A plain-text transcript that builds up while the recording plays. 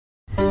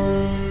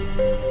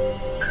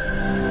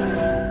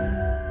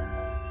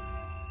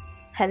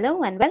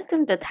Hello and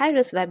welcome to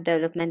Thyros Web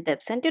Development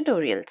Tips and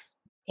Tutorials.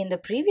 In the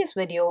previous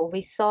video,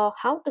 we saw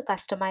how to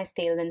customize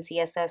Tailwind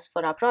CSS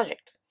for our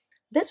project.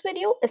 This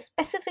video is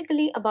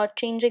specifically about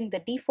changing the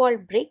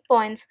default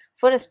breakpoints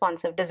for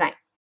responsive design.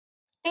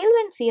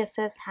 Tailwind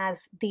CSS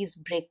has these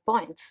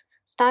breakpoints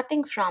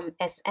starting from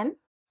SM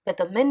with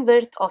a min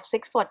width of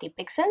 640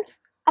 pixels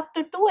up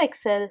to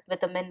 2XL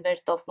with a min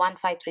width of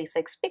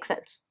 1536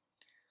 pixels.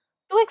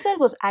 2XL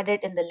was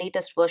added in the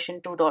latest version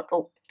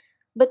 2.0.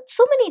 But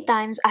so many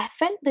times I have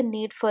felt the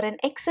need for an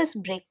excess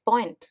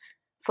breakpoint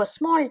for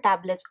small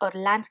tablets or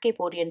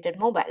landscape-oriented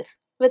mobiles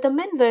with a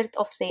min width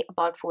of say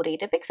about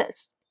 480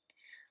 pixels.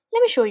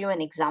 Let me show you an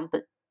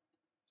example.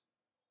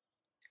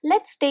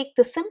 Let's take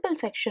the simple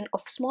section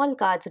of small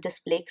cards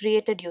display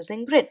created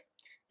using grid.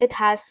 It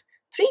has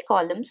 3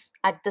 columns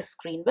at the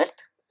screen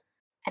width.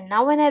 And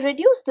now when I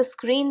reduce the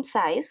screen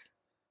size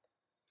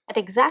at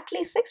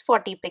exactly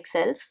 640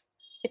 pixels,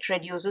 it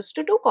reduces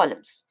to 2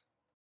 columns.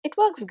 It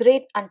works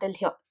great until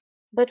here,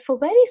 but for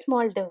very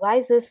small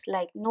devices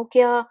like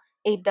Nokia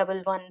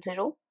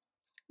 8110,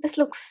 this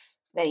looks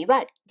very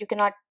bad. You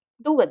cannot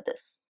do with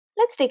this.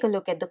 Let's take a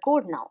look at the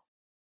code now.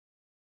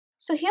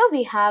 So here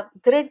we have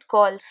grid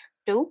calls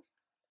 2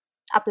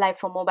 applied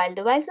for mobile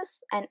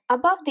devices, and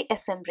above the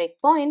SM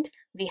breakpoint,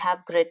 we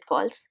have grid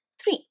calls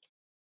 3.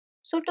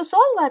 So to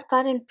solve our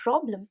current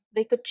problem,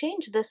 we could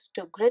change this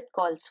to grid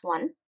calls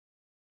 1.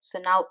 So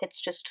now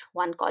it's just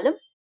 1 column.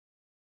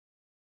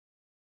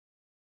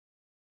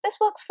 This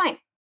works fine,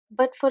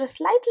 but for a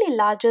slightly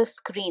larger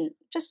screen,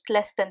 just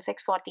less than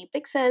 640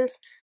 pixels,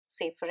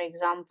 say for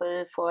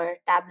example for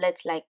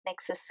tablets like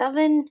Nexus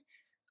 7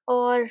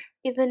 or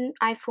even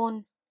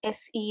iPhone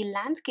SE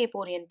landscape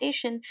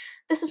orientation,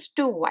 this is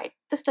too wide.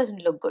 This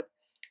doesn't look good.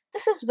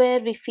 This is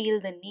where we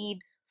feel the need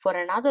for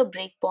another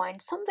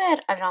breakpoint somewhere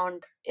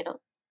around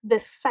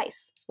this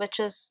size, which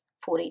is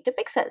 480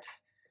 pixels.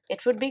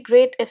 It would be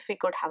great if we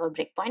could have a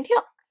breakpoint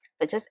here,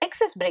 which is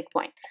excess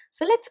breakpoint.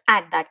 So let's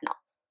add that now.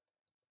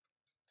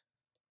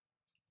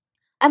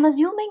 I'm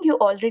assuming you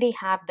already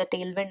have the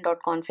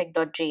tailwind.config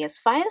js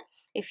file.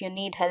 If you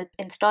need help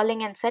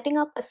installing and setting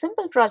up a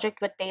simple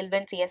project with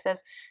Tailwind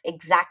CSS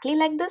exactly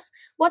like this,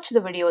 watch the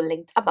video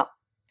linked above.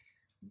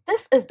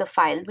 This is the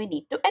file we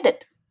need to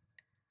edit.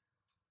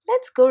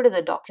 Let's go to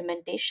the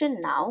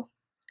documentation now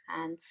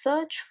and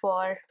search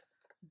for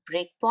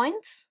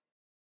breakpoints.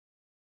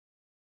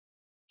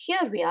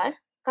 Here we are,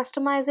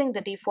 customizing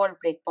the default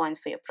breakpoints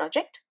for your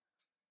project.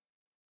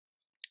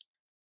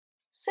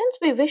 Since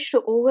we wish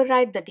to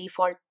override the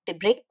default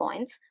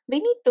breakpoints, we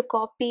need to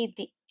copy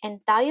the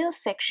entire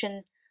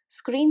section,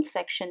 screen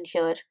section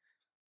here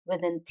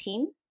within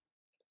theme,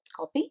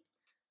 copy,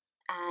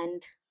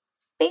 and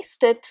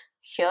paste it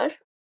here.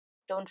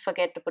 Don't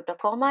forget to put a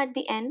comma at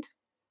the end.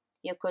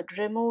 You could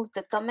remove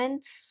the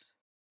comments.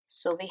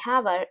 So we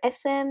have our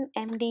SM,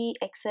 MD,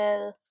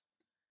 XL,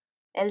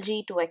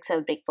 LG to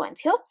XL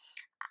breakpoints here.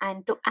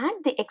 And to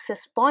add the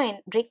excess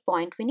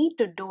breakpoint, we need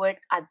to do it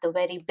at the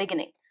very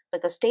beginning,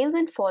 because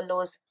Tailwind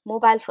follows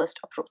mobile first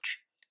approach.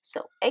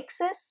 So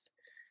XS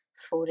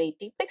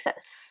 480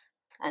 pixels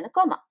and a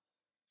comma.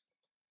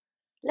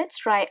 Let's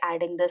try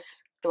adding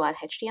this to our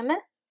HTML.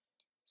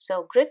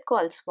 So grid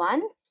calls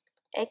 1,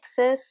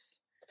 XS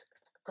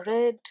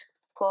grid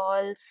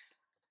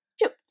calls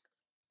 2.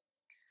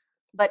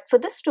 But for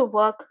this to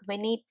work, we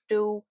need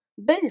to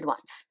build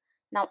once.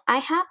 Now I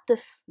have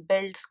this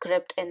build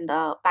script in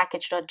the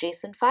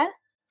package.json file.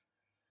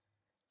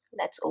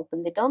 Let's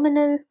open the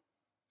terminal.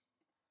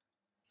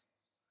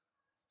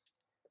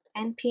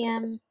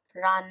 npm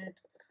run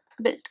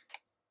build.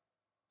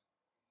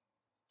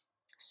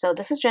 So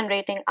this is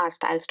generating our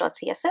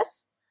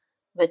styles.css,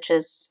 which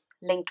is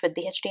linked with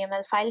the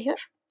HTML file here.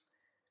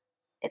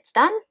 It's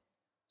done.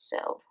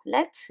 So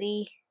let's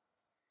see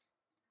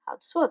how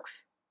this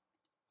works.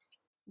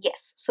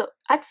 Yes, so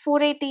at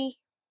 480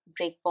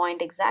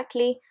 breakpoint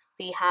exactly,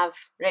 we have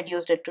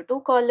reduced it to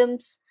 2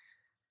 columns.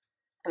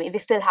 We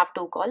still have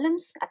 2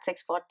 columns. At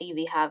 640,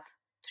 we have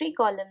 3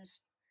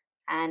 columns.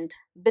 And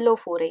below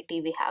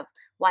 480 we have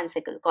 1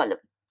 single column.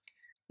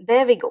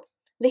 There we go.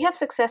 We have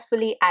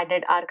successfully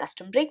added our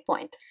custom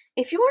breakpoint.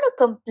 If you want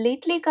to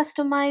completely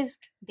customize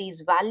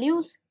these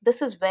values,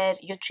 this is where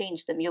you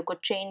change them. You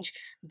could change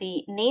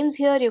the names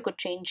here, you could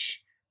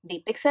change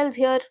the pixels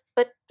here,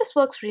 but this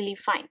works really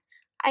fine.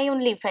 I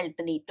only felt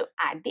the need to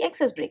add the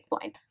excess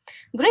breakpoint.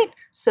 Great.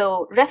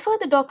 So refer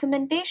the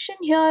documentation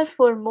here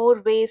for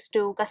more ways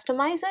to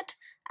customize it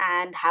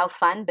and have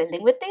fun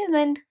building with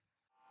Tailwind.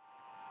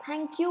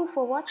 Thank you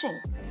for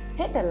watching.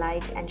 Hit a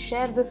like and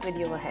share this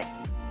video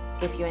ahead.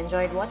 If you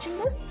enjoyed watching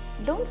this,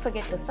 don't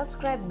forget to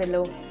subscribe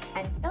below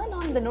and turn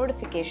on the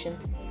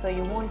notifications so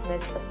you won't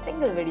miss a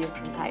single video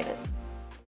from Thyros.